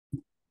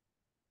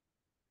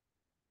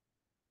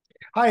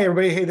Hi,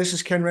 everybody. Hey, this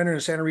is Ken Renner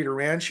of Santa Rita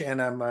Ranch,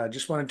 and I'm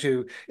just wanted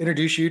to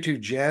introduce you to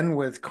Jen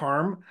with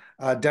Karmm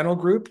Dental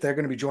Group. They're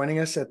going to be joining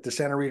us at the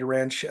Santa Rita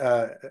Ranch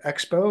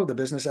Expo, the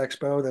Business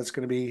Expo that's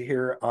going to be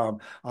here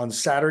on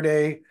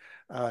Saturday,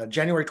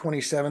 January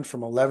 27th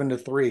from 11 to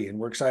 3. And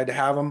we're excited to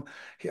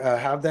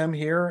have them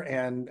here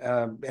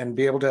and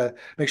be able to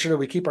make sure that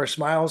we keep our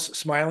smiles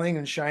smiling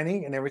and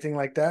shining and everything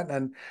like that.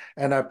 And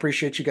I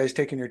appreciate you guys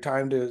taking your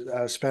time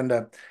to spend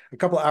a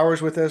couple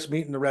hours with us,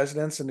 meeting the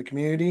residents in the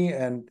community,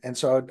 and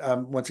so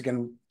once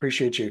again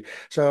appreciate you.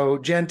 So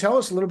Jen, tell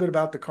us a little bit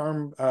about the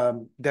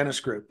Karmm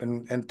Dentist Group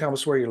and tell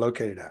us where you're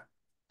located at.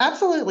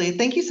 Absolutely.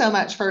 Thank you so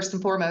much, first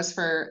and foremost,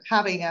 for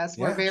having us.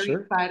 We're Yeah, very sure.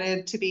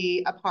 excited to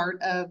be a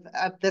part of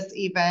this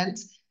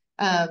event.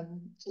 Um,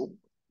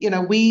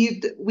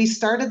 we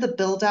started the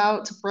build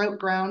out, broke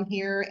ground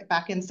here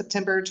back in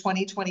September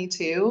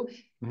 2022,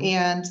 Mhm.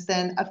 and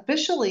then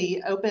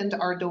officially opened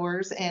our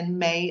doors in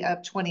May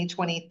of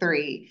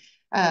 2023.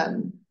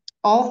 Um,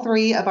 all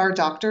three of our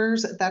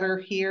doctors that are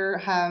here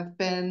have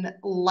been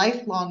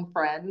lifelong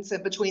friends.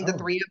 And between the Oh,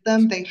 three of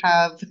them, they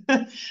have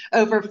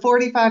over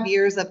 45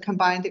 years of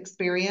combined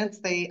experience.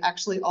 They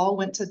actually all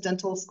went to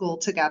dental school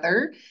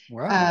together.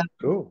 wow, Um,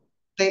 cool.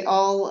 they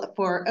all,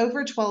 for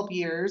over 12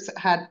 years,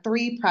 had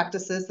three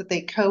practices that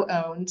they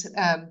co-owned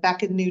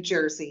back in New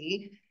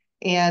Jersey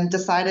and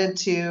decided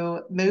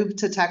to move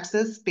to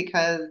Texas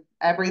because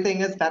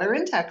everything is better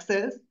in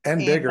Texas And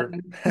and bigger.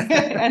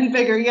 and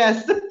bigger,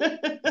 yes.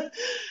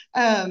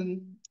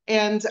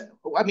 And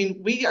I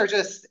mean, we are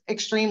just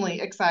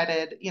extremely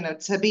excited,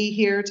 to be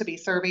here, to be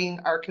serving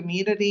our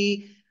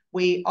community.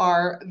 We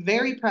are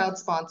very proud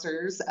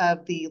sponsors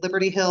of the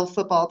Liberty Hill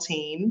football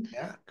team.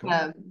 Yeah, cool.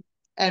 Um,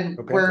 and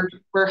Go we're Panthers.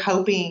 we're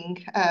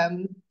hoping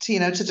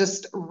to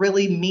just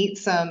really meet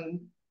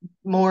some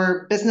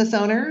more business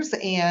owners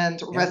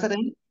and Yeah.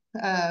 residents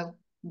uh,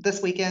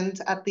 this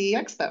weekend at the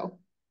expo.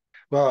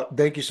 Well,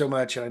 thank you so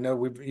much. I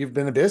know you've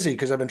been busy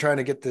because I've been trying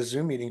to get this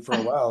Zoom meeting for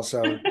a while.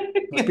 So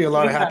must be a Yes,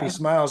 lot of we happy have.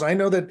 smiles. I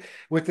know that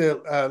with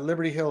the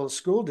Liberty Hill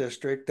School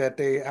District that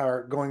they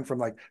are going from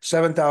like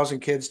 7,000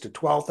 kids to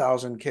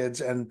 12,000 kids.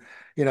 And,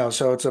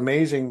 so it's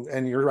amazing.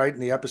 And you're right in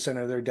the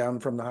epicenter. They're down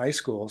from the high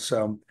school.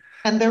 So,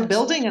 And they're that's-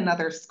 building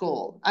another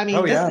school. I oh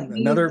mean, yeah,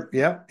 another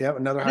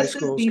high this is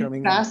school is the coming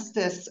in.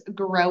 fastest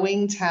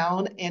growing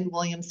town in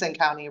Williamson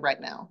County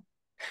right now.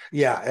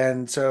 Yeah.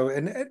 And so,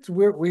 and it's,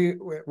 we're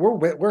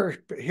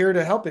here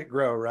to help it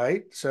grow.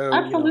 Right. So,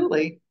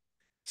 Absolutely.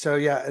 so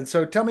yeah, and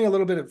so tell me a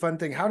little bit of fun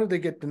thing. How did they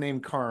get the name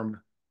Karm?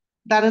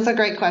 That is a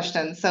great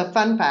question. So,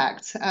 fun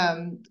fact,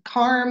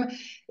 Karm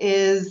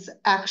is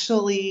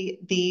actually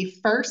the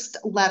first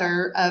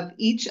letter of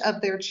each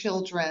of their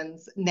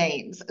children's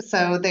names.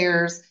 So,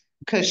 there's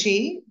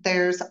Cushy,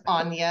 there's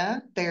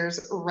Anya,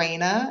 there's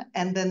Raina,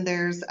 and then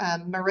there's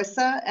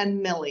Marissa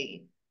and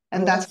Millie.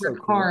 And Oh, that's that's where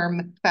so cool.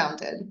 Karm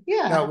founded. Now,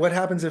 Yeah. what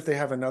happens if they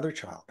have another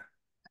child?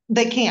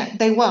 They can't.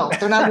 They won't.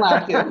 They're not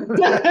allowed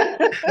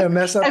to. And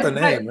mess up the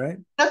But name, right?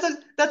 that's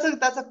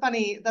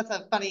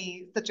a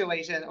funny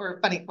situation or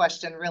a funny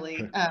question,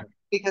 really,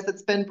 because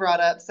it's been brought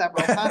up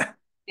several times.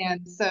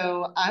 And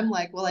so I'm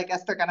like, well, I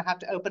guess they're going to have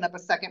to open up a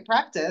second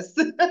practice.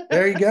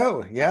 There you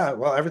go. Yeah.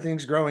 Well,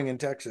 everything's growing in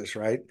Texas,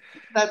 right?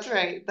 That's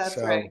right. That's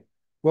right. So,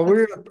 well,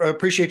 we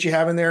appreciate you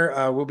having there.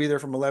 We'll be there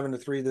from 11 to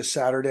 3 this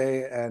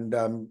Saturday, and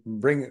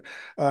bring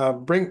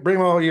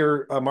all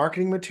your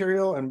marketing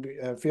material, and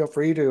feel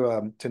free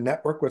to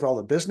network with all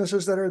the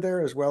businesses that are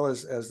there as well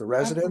as the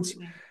residents.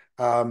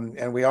 Absolutely.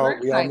 And We're we all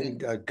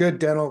need excited. good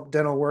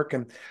dental work.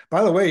 And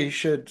by the way, you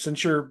should,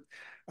 since your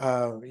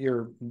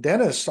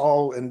dentists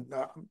all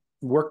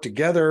work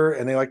together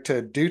and they like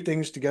to do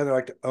things together,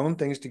 like to own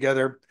things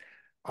together.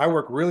 I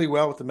work really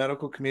well with the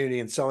medical community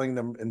and selling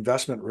them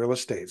investment real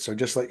estate. So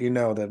just let you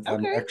know that I'm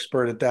an Okay.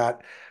 expert at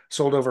that.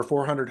 Sold over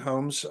 400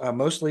 homes,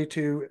 mostly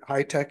to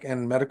high tech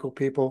and medical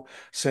people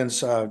since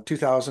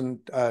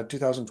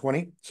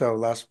 2020. So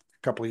last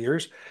couple of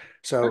years.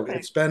 So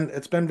Perfect.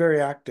 it's been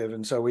very active,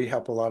 and so we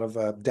help a lot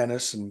of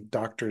dentists and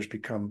doctors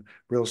become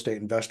real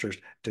estate investors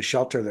to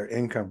shelter their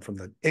income from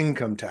the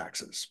income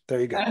taxes. There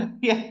you go. My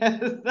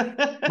Yes.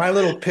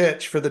 little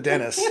pitch for the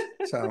dentists.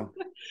 So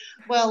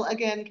Well,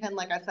 again, Ken,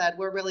 like I said,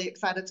 we're really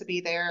excited to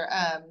be there.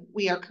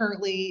 We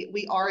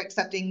are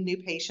accepting new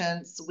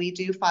patients. We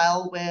do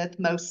file with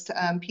most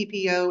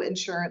PPO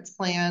insurance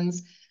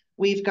plans.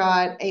 We've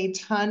got a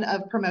ton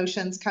of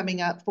promotions coming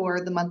up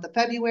for the month of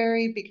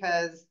February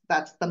because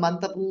that's the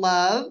month of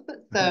love.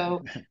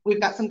 So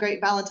we've got some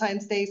great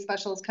Valentine's Day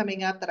specials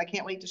coming up that I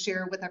can't wait to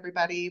share with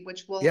everybody,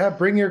 which will, yeah,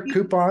 bring your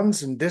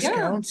coupons and yeah,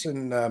 discounts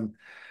and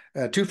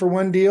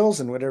 2-for-1 deals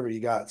and whatever you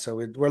got. So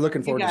we're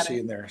looking you forward to got it.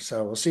 seeing there.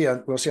 So we'll see you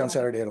on You got it.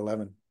 Saturday at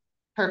 11.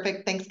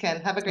 Perfect. Thanks,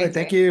 Ken. Have a All right, great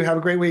thank day. you. Have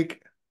a great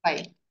week.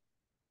 Bye.